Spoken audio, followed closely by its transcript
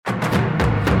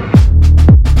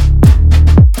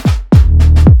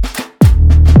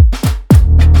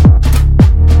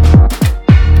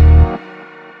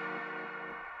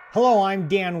Hello, I'm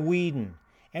Dan Whedon,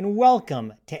 and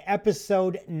welcome to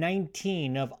episode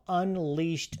 19 of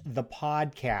Unleashed the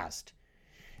Podcast.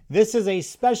 This is a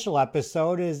special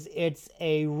episode as it's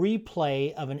a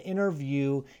replay of an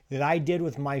interview that I did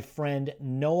with my friend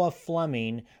Noah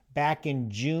Fleming back in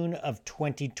June of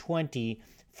 2020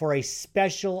 for a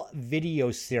special video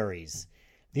series.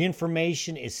 The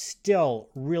information is still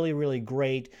really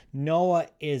great. Noah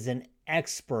is an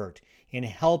expert in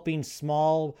helping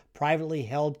small, privately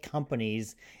held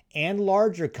companies and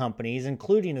larger companies,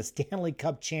 including a Stanley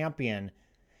Cup champion,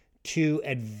 to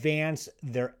advance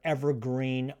their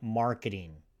evergreen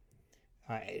marketing.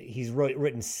 He's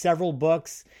written several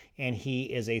books, and he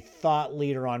is a thought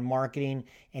leader on marketing.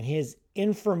 And his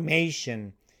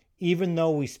information, even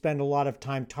though we spend a lot of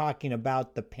time talking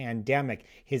about the pandemic,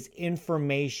 his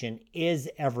information is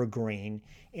evergreen,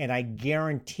 and I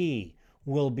guarantee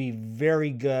will be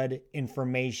very good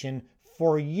information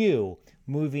for you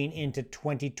moving into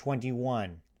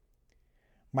 2021.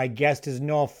 My guest is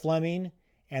Noah Fleming,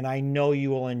 and I know you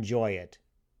will enjoy it.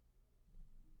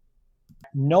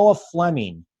 Noah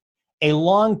Fleming, a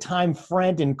longtime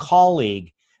friend and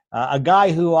colleague, a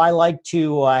guy who I like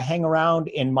to hang around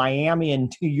in Miami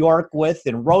and New York with,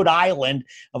 and Rhode Island,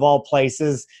 of all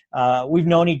places. We've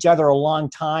known each other a long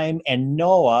time, and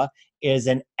Noah is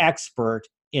an expert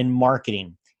in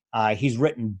marketing. He's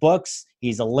written books.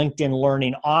 He's a LinkedIn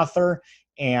Learning author.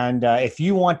 And if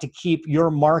you want to keep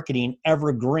your marketing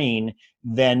evergreen,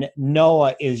 then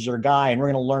Noah is your guy. And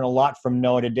we're going to learn a lot from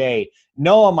Noah today.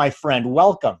 Noah, my friend,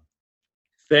 welcome.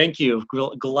 Thank you.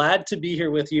 Glad to be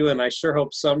here with you. And I sure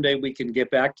hope someday we can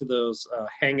get back to those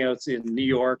hangouts in New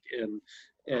York and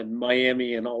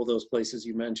Miami and all those places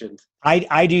you mentioned.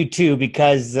 I do too,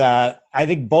 because I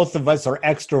think both of us are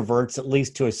extroverts, at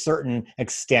least to a certain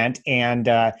extent, and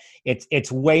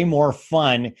it's way more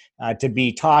fun to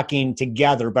be talking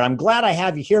together. But I'm glad I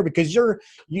have you here because you're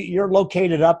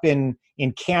located up in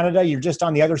Canada. You're just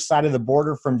on the other side of the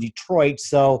border from Detroit,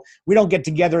 so we don't get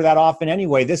together that often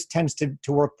anyway. This tends to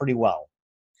work pretty well.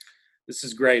 This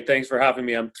is great. Thanks for having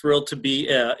me. I'm thrilled to be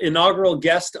an inaugural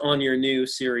guest on your new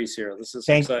series here. This is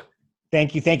exciting.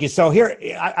 Thank you. So here,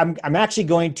 I'm actually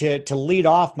going to lead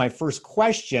off my first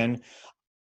question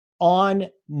on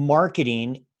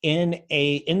marketing in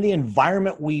the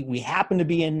environment we happen to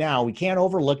be in now. We can't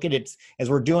overlook it. It's, as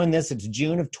we're doing this, it's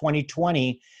June of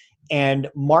 2020, and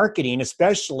marketing,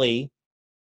 especially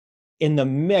in the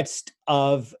midst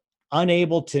of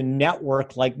unable to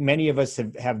network like many of us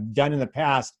have done in the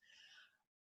past.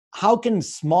 How can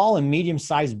small and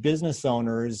medium-sized business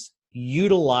owners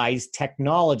utilize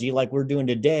technology like we're doing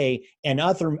today and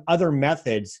other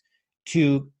methods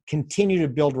to continue to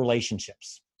build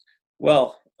relationships?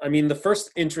 Well, I mean, the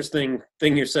first interesting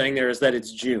thing you're saying there is that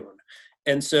it's June.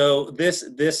 And so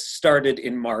this started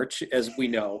in March, as we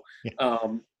know. Yeah.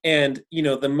 And, you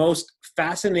know, the most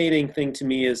fascinating thing to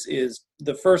me is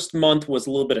the first month was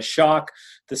a little bit of shock.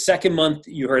 The second month,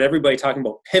 you heard everybody talking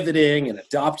about pivoting and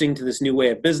adopting to this new way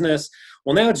of business.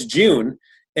 Well, now it's June,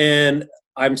 and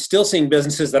I'm still seeing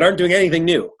businesses that aren't doing anything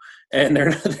new. And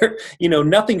they're you know,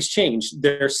 nothing's changed.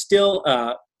 They're still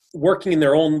working in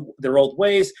their old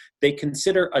ways. They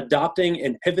consider adopting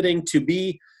and pivoting to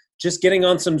be just getting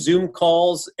on some Zoom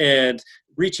calls and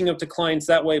reaching out to clients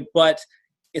that way, but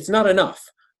it's not enough.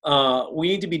 We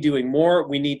need to be doing more.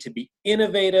 We need to be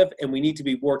innovative, and we need to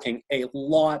be working a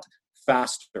lot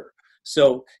faster.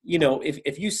 So, you know,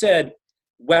 if you said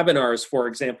webinars, for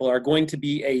example, are going to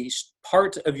be a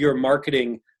part of your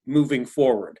marketing moving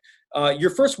forward,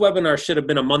 your first webinar should have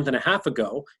been a month and a half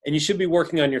ago, and you should be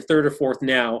working on your third or fourth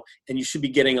now, and you should be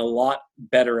getting a lot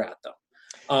better at them.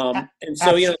 And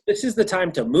so, you know, this is the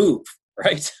time to move,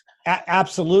 right?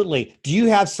 Absolutely. Do you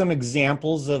have some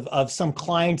examples of some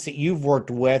clients that you've worked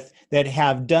with that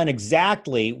have done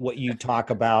exactly what you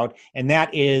talk about, and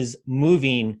that is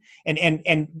moving?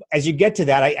 And as you get to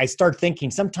that, I start thinking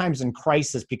sometimes in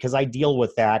crisis, because I deal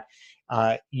with that,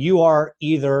 you are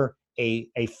either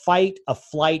a fight, a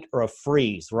flight, or a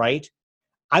freeze, right?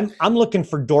 I'm looking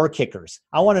for door kickers.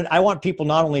 I want people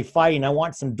not only fighting, I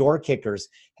want some door kickers.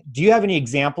 Do you have any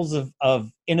examples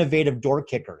of innovative door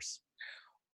kickers?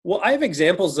 Well, I have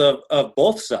examples of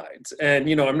both sides, and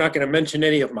you know, I'm not going to mention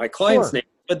any of my clients' names,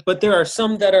 but there are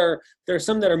some that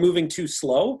are moving too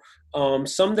slow,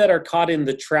 some that are caught in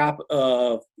the trap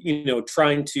of, you know,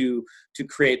 trying to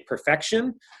create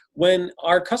perfection when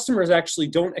our customers actually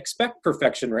don't expect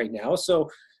perfection right now. So,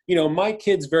 you know, my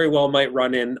kids very well might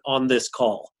run in on this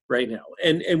call right now,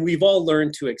 and we've all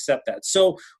learned to accept that.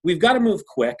 So we've got to move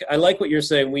quick. I like what you're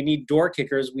saying. We need door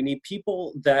kickers. We need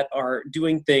people that are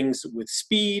doing things with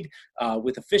speed,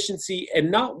 with efficiency, and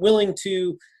not willing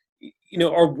to,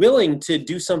 are willing to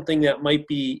do something that might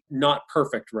be not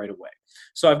perfect right away.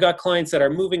 So I've got clients that are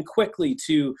moving quickly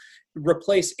to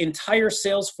replace entire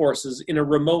sales forces in a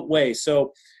remote way.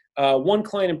 So one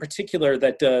client in particular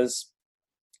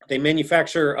they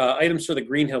manufacture items for the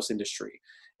greenhouse industry.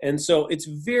 And so it's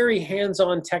very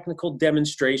hands-on technical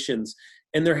demonstrations,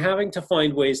 and they're having to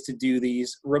find ways to do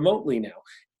these remotely now.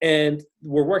 And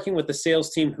we're working with the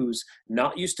sales team who's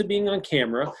not used to being on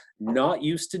camera, not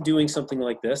used to doing something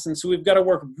like this. And so we've got to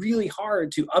work really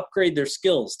hard to upgrade their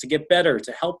skills, to get better,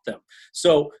 to help them.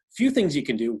 So few things you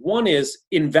can do. One is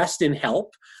invest in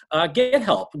help. Get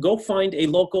help. Go find a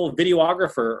local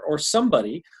videographer or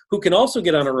somebody who can also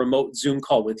get on a remote Zoom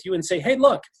call with you and say, hey,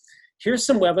 look, here's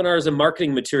some webinars and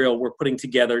marketing material we're putting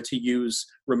together to use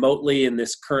remotely in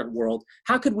this current world.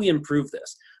 How could we improve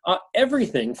this?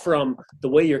 Everything from the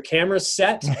way your camera's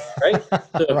set, right?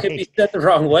 So it could be set the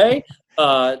wrong way,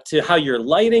 to how your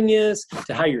lighting is,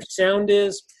 to how your sound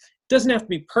is. It doesn't have to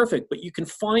be perfect, but you can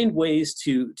find ways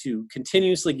to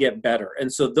continuously get better.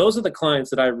 And so those are the clients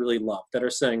that I really love that are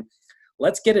saying,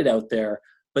 let's get it out there,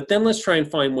 but then let's try and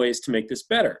find ways to make this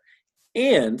better.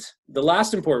 And the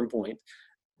last important point,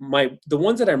 the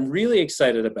ones that I'm really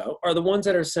excited about are the ones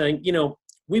that are saying,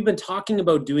 we've been talking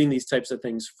about doing these types of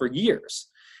things for years.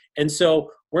 And so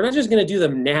we're not just going to do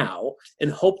them now and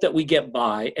hope that we get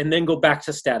by and then go back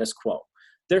to status quo.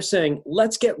 They're saying,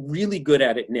 let's get really good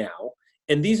at it now.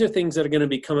 And these are things that are going to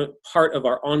become a part of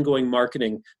our ongoing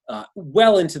marketing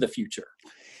well into the future.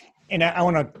 And I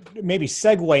want to maybe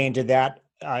segue into that.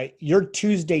 Your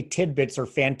Tuesday tidbits are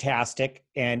fantastic.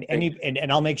 And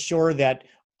I'll make sure that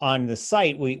on the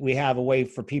site, we have a way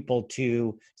for people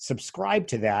to subscribe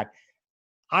to that.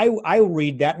 I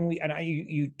read that, and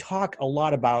you talk a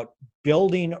lot about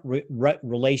building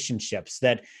relationships,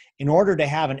 that in order to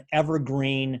have an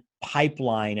evergreen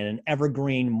pipeline and an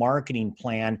evergreen marketing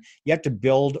plan, you have to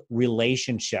build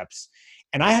relationships.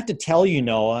 And I have to tell you,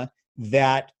 Noah,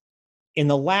 that in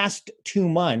the last 2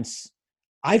 months,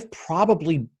 I've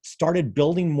probably started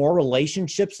building more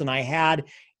relationships than I had,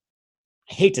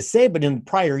 I hate to say, but in the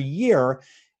prior year,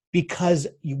 because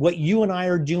what you and I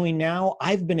are doing now,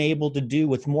 I've been able to do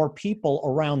with more people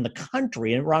around the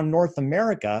country and around North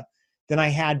America than I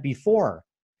had before.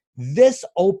 This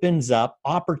opens up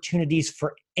opportunities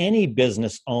for any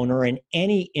business owner in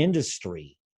any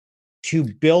industry to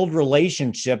build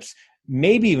relationships,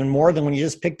 maybe even more than when you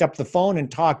just picked up the phone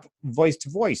and talked voice to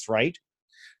voice, right?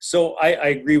 So I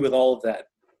agree with all of that.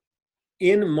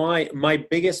 In my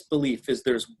biggest belief is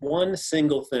there's one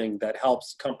single thing that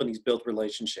helps companies build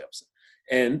relationships.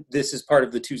 And this is part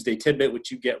of the Tuesday tidbit, which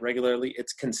you get regularly.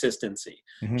 It's consistency.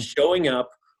 Mm-hmm. Showing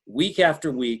up week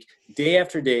after week, day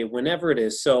after day, whenever it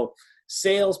is. So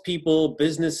salespeople,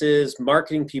 businesses,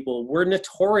 marketing people, we're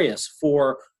notorious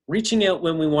for reaching out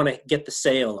when we want to get the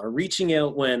sale, or reaching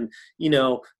out when,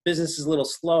 business is a little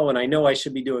slow and I know I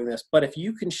should be doing this. But if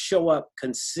you can show up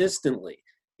consistently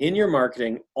in your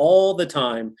marketing all the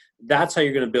time, that's how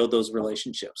you're going to build those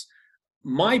relationships.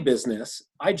 My business,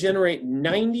 I generate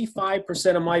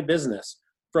 95% of my business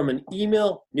from an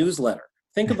email newsletter.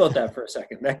 Think about that for a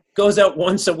second. That goes out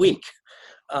once a week.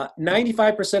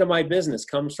 95% of my business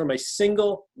comes from a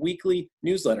single weekly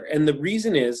newsletter. And the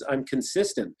reason is I'm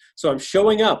consistent. So I'm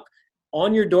showing up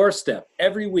on your doorstep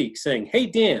every week saying, hey,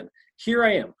 Dan, here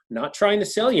I am. Not trying to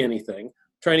sell you anything,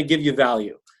 trying to give you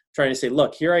value. Trying to say,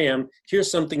 look, here I am.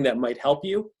 Here's something that might help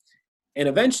you. And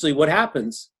eventually what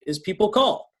happens is people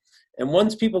call. And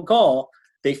once people call,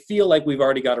 they feel like we've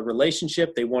already got a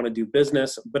relationship. They want to do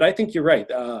business. But I think you're right.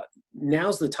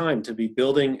 Now's the time to be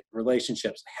building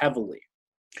relationships heavily.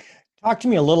 Talk to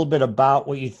me a little bit about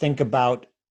what you think about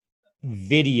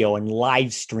video and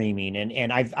live streaming.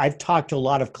 And I've talked to a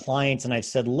lot of clients and I've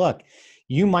said, look,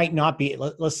 you might not be,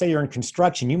 let's say you're in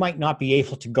construction, you might not be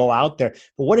able to go out there,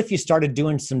 but what if you started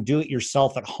doing some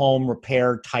do-it-yourself at home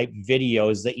repair type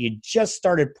videos that you just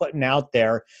started putting out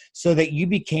there so that you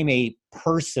became a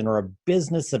person or a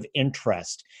business of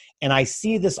interest? And I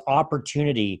see this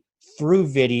opportunity through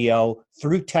video,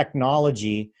 through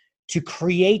technology, to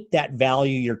create that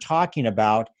value you're talking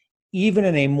about, even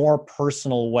in a more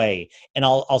personal way. And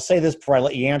I'll say this before I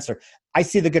let you answer. I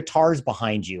see the guitars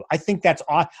behind you. I think that's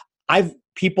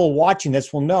people watching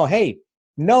this will know, hey,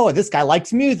 no, this guy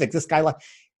likes music.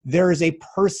 There is a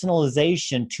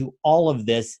personalization to all of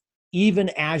this, even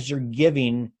as you're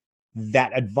giving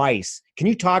that advice. Can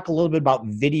you talk a little bit about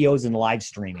videos and live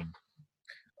streaming?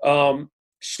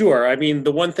 Sure. I mean,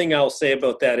 the one thing I'll say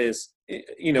about that is,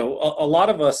 a lot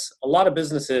of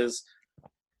businesses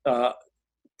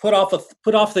put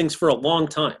off things for a long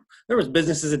time. There was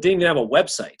businesses that didn't even have a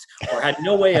website or had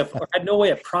no way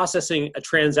of processing a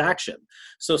transaction.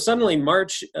 So suddenly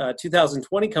March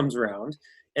 2020 comes around,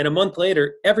 and a month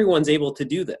later, everyone's able to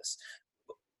do this.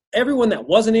 Everyone that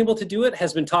wasn't able to do it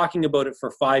has been talking about it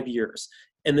for 5 years.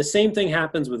 And the same thing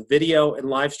happens with video and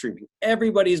live streaming.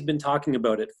 Everybody's been talking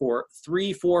about it for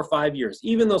 3, 4, 5 years.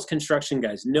 Even those construction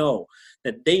guys know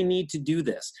that they need to do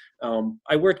this.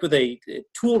 I worked with a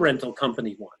tool rental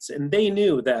company once, and they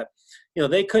knew that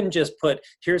they couldn't just put,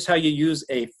 here's how you use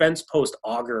a fence post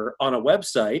auger on a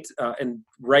website and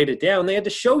write it down. They had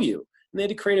to show you, and they had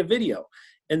to create a video.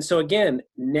 And so again,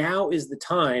 now is the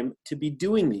time to be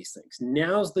doing these things.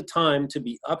 Now's the time to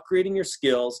be upgrading your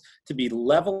skills, to be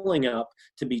leveling up,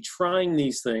 to be trying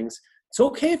these things. It's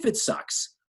okay if it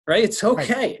sucks, right? It's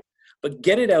okay, right. But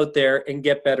get it out there and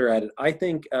get better at it. I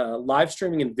think live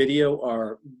streaming and video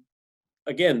are,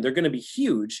 again, they're going to be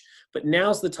huge, but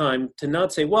now's the time to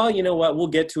not say, well, you know what, we'll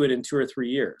get to it in 2 or 3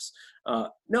 years.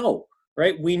 No,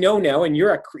 right? We know now, and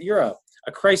you're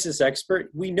a crisis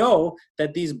expert, we know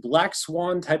that these black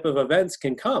swan type of events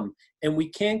can come, and we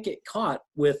can't get caught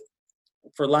with,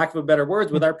 for lack of a better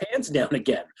words, with our pants down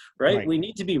again, right? We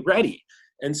need to be ready.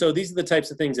 And so these are the types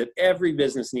of things that every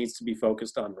business needs to be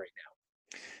focused on right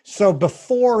now. So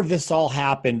before this all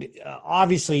happened,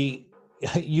 obviously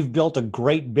you've built a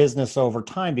great business over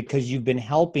time because you've been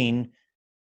helping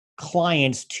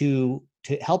clients to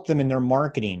help them in their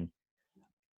marketing.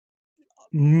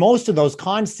 Most of those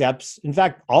concepts, in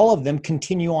fact, all of them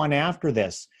continue on after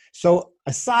this. So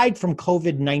aside from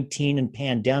COVID-19 and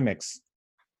pandemics,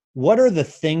 what are the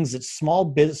things that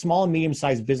small and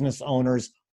medium-sized business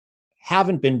owners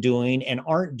haven't been doing and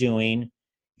aren't doing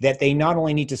that they not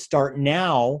only need to start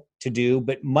now to do,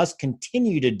 but must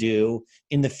continue to do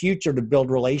in the future to build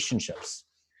relationships?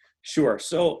 Sure.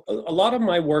 So a lot of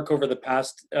my work over the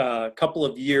past couple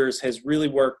of years has really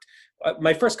worked.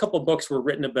 My first couple of books were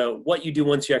written about what you do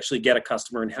once you actually get a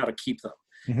customer and how to keep them.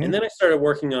 Mm-hmm. And then I started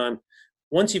working on,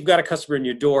 once you've got a customer in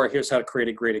your door, here's how to create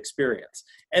a great experience.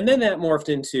 And then that morphed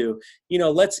into,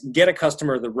 let's get a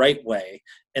customer the right way,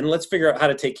 and let's figure out how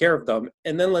to take care of them.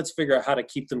 And then let's figure out how to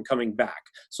keep them coming back.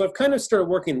 So I've kind of started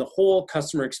working the whole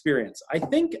customer experience. I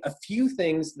think a few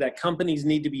things that companies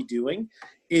need to be doing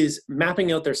is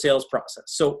mapping out their sales process.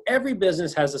 So every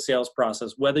business has a sales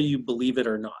process, whether you believe it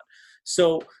or not.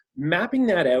 So mapping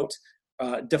that out,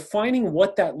 defining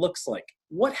what that looks like.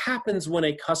 What happens when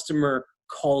a customer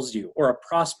calls you or a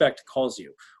prospect calls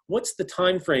you? What's the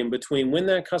time frame between when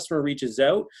that customer reaches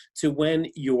out to when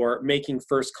you're making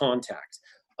first contact?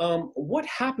 What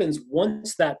happens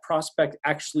once that prospect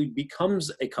actually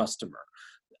becomes a customer?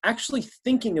 Actually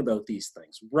thinking about these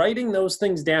things, writing those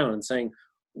things down and saying,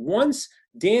 once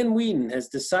Dan Whedon has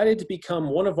decided to become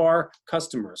one of our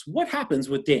customers, what happens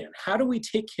with Dan? How do we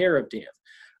take care of Dan?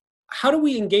 How do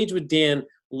we engage with Dan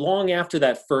long after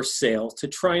that first sale to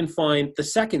try and find the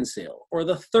second sale or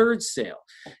the third sale?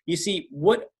 You see,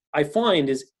 what I find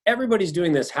is everybody's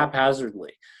doing this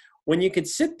haphazardly. When you could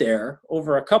sit there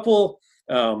over a couple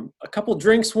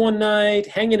drinks one night,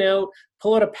 hanging out,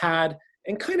 pull out a pad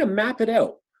and kind of map it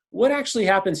out. What actually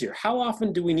happens here? How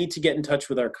often do we need to get in touch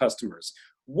with our customers?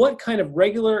 What kind of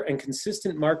regular and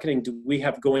consistent marketing do we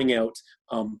have going out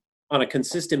on a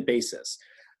consistent basis?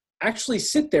 Actually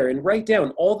sit there and write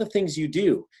down all the things you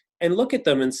do and look at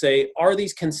them and say, are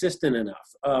these consistent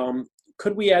enough?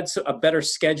 Could we add a better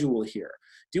schedule here?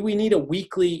 Do we need a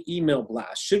weekly email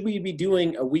blast? Should we be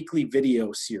doing a weekly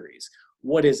video series?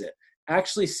 What is it?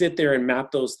 Actually sit there and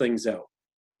map those things out.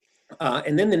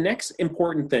 And then the next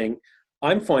important thing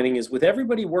I'm finding is with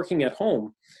everybody working at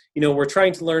home, we're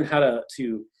trying to learn how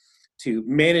to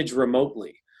manage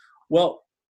remotely. Well,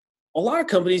 a lot of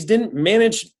companies didn't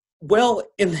manage well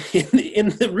in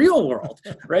the real world,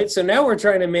 right? So now we're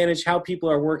trying to manage how people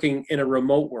are working in a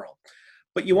remote world.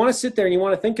 But you want to sit there and you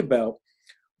want to think about,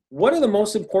 what are the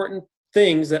most important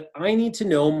things that I need to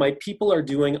know my people are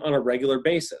doing on a regular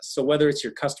basis? So whether it's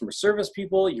your customer service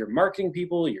people, your marketing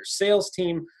people, your sales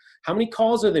team, how many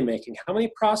calls are they making? How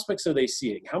many prospects are they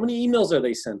seeing? How many emails are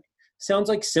they sending? Sounds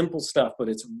like simple stuff, but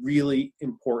it's really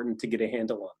important to get a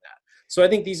handle on that. So I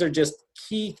think these are just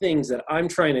key things that I'm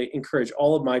trying to encourage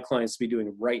all of my clients to be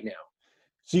doing right now.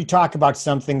 So you talk about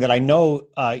something that I know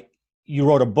you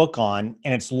wrote a book on,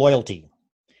 and it's loyalty.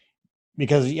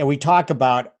 Because we talk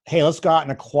about, hey, let's go out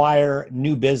and acquire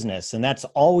new business, and that's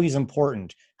always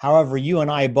important. However, you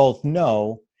and I both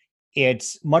know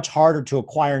it's much harder to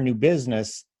acquire new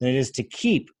business than it is to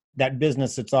keep that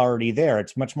business that's already there.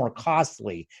 It's much more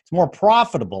costly. It's more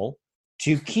profitable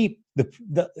to keep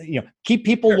keep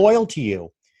people loyal to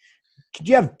you. Could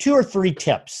you have 2 or 3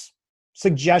 tips,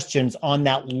 suggestions on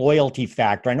that loyalty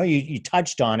factor? I know you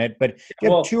touched on it, but do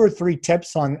you have 2 or 3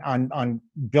 tips on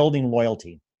building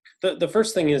loyalty? The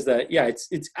first thing is that, yeah,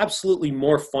 it's absolutely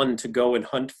more fun to go and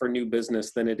hunt for new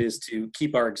business than it is to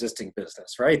keep our existing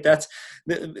business, right? That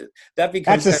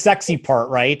becomes the sexy part,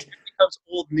 right? Becomes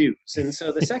old news. And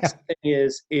so the sexy thing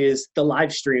is the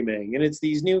live streaming, and it's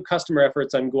these new customer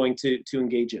efforts I'm going to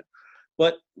engage in.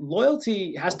 But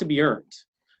loyalty has to be earned.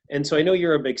 And so I know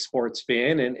you're a big sports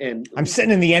fan, and I'm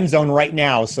sitting in the end zone right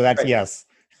now, so that's right. Yes.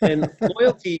 And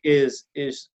loyalty is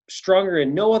stronger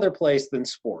in no other place than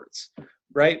sports,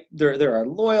 right? There are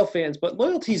loyal fans, but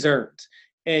loyalty's earned.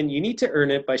 And you need to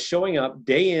earn it by showing up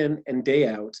day in and day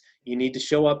out. You need to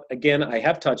show up, again, I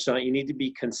have touched on it, you need to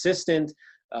be consistent.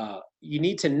 You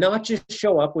need to not just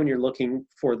show up when you're looking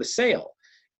for the sale.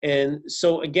 And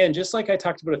so again, just like I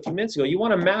talked about a few minutes ago, you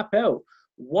want to map out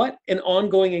what an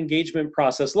ongoing engagement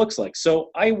process looks like. So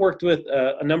I worked with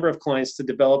a number of clients to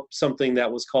develop something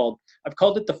that was I've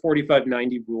called it the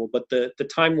 45-90 rule, but the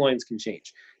timelines can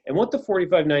change. And what the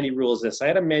 45-90 rule is this: I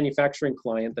had a manufacturing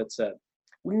client that said,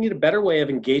 we need a better way of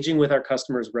engaging with our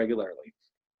customers regularly.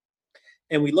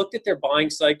 And we looked at their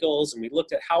buying cycles, and we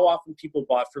looked at how often people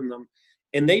bought from them.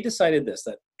 And they decided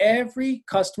that every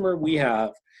customer we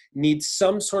have needs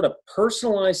some sort of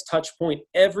personalized touch point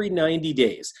every 90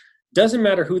 days. Doesn't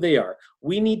matter who they are.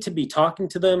 We need to be talking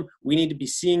to them. We need to be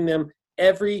seeing them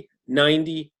every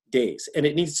 90 days. And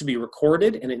it needs to be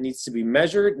recorded, and it needs to be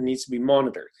measured, and it needs to be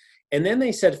monitored. And then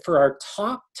they said for our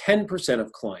top 10%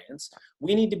 of clients,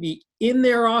 we need to be in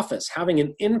their office having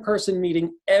an in-person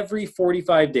meeting every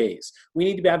 45 days. We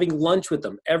need to be having lunch with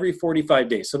them every 45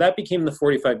 days. So that became the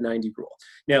 45-90 rule.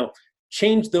 Now,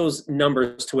 change those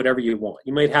numbers to whatever you want.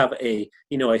 You might have a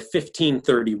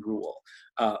 15-30 rule,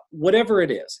 whatever it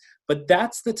is. But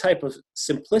that's the type of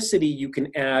simplicity you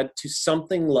can add to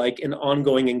something like an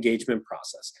ongoing engagement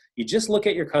process. You just look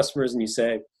at your customers and you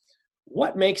say,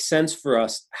 what makes sense for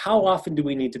us? How often do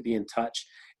we need to be in touch?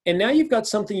 And now you've got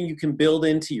something you can build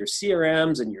into your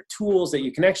CRMs and your tools that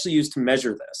you can actually use to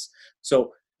measure this.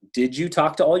 So did you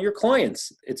talk to all your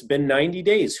clients? It's been 90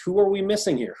 days. Who are we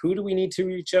missing here? Who do we need to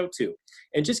reach out to?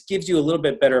 And just gives you a little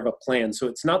bit better of a plan. So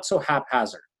it's not so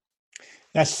haphazard.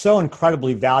 That's so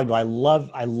incredibly valuable.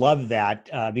 I love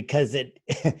that because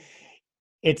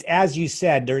it's, as you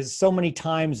said, there's so many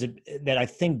times that I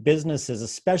think businesses,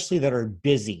 especially that are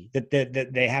busy, that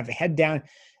they have head down,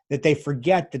 that they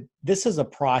forget that this is a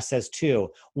process too.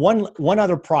 One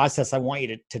other process I want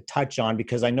you to touch on,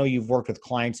 because I know you've worked with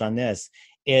clients on this,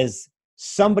 is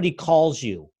somebody calls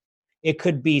you. It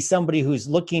could be somebody who's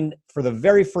looking for the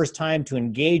very first time to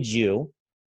engage you,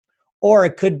 or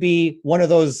it could be one of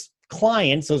those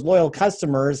clients, those loyal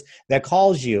customers that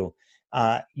calls you.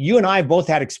 You and I both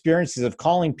had experiences of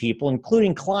calling people,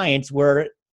 including clients, where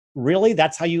really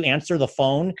that's how you answer the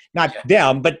phone. Not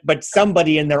them, but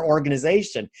somebody in their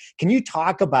organization. Can you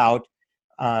talk about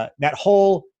that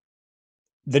whole,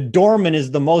 the doorman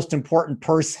is the most important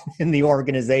person in the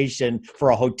organization for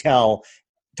a hotel.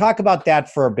 Talk about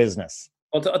that for a business.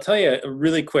 I'll tell you a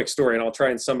really quick story, and I'll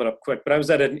try and sum it up quick. But I was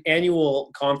at an annual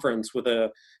conference with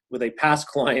a past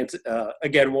client,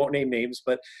 again, won't name names,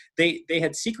 but they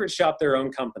had secret shopped their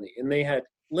own company, and they had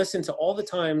listened to all the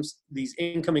times these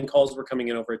incoming calls were coming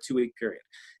in over a 2-week period.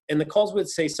 And the calls would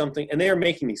say something, and they are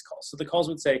making these calls. So the calls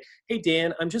would say, hey,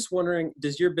 Dan, I'm just wondering,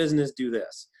 does your business do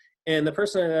this? And the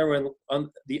person on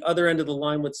the other end of the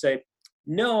line would say,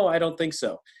 no, I don't think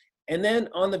so. And then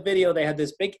on the video, they had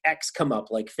this big X come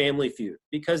up like Family Feud,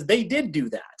 because they did do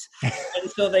that.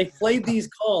 And so they played these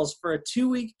calls for a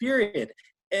 2-week period.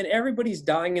 And everybody's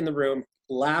dying in the room,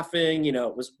 laughing.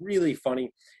 It was really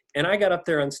funny. And I got up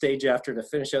there on stage after to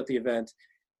finish out the event,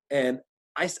 and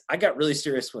I got really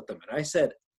serious with them. And I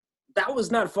said, that was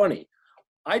not funny.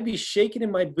 I'd be shaking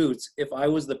in my boots if I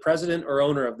was the president or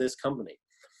owner of this company.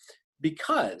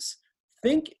 Because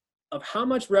think of how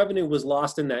much revenue was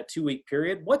lost in that 2-week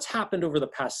period. What's happened over the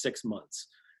past 6 months,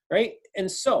 right? And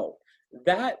so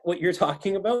that, what you're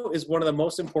talking about, is one of the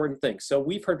most important things. So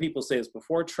we've heard people say this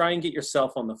before: try and get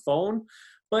yourself on the phone,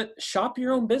 but shop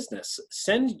your own business.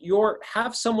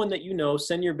 Have someone that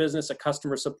send your business a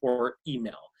customer support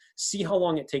email. See how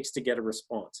long it takes to get a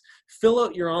response. Fill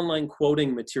out your online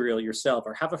quoting material yourself,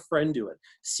 or have a friend do it.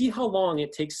 See how long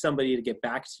it takes somebody to get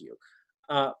back to you.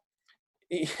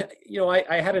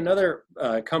 I had another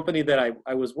company that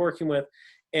I was working with,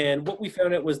 and what we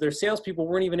found out was their salespeople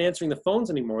weren't even answering the phones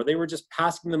anymore. They were just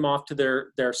passing them off to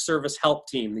their service help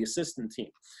team, the assistant team.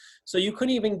 So you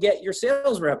couldn't even get your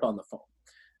sales rep on the phone.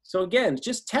 So again,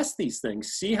 just test these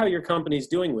things, see how your company's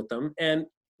doing with them, and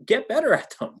get better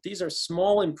at them. These are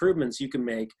small improvements you can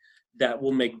make that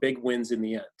will make big wins in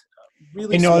the end.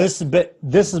 Really,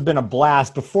 this has been a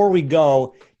blast. Before we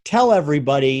go, tell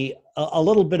everybody a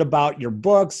little bit about your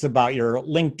books, about your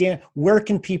LinkedIn. Where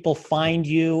can people find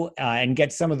you and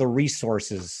get some of the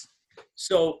resources?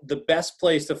 So the best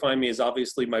place to find me is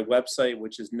obviously my website,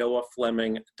 which is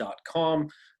noahfleming.com.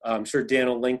 I'm sure Dan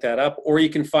will link that up, or you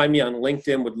can find me on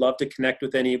LinkedIn. Would love to connect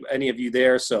with any of you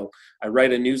there. So I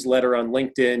write a newsletter on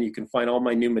LinkedIn. You can find all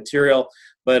my new material.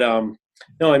 But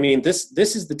no, I mean, this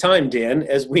is the time, Dan.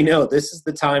 As we know, this is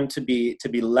the time to be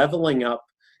leveling up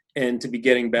and to be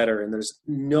getting better. And there's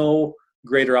no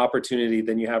greater opportunity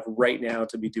than you have right now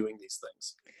to be doing these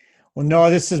things. Well, Noah,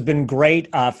 this has been great.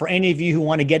 For any of you who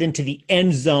want to get into the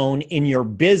end zone in your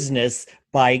business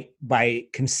by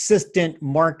consistent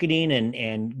marketing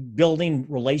and building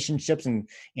relationships and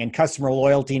customer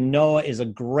loyalty, Noah is a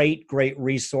great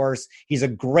resource. He's a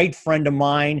great friend of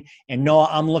mine. And Noah,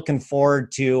 I'm looking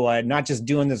forward to not just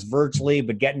doing this virtually,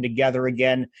 but getting together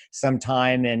again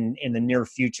sometime in the near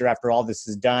future after all this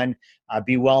is done.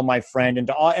 Be well, my friend. And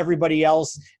to everybody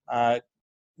else,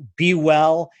 be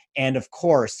well, and of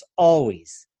course,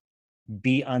 always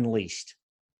be unleashed.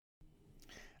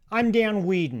 I'm Dan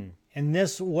Whedon, and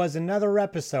this was another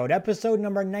episode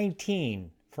number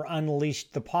 19 for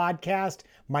Unleashed the Podcast.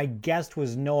 My guest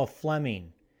was Noah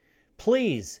Fleming.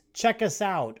 Please check us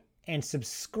out and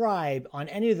subscribe on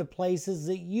any of the places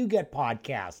that you get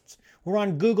podcasts. We're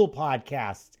on Google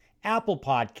Podcasts, Apple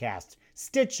Podcasts,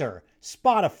 Stitcher,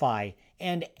 Spotify,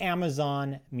 and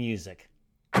Amazon Music.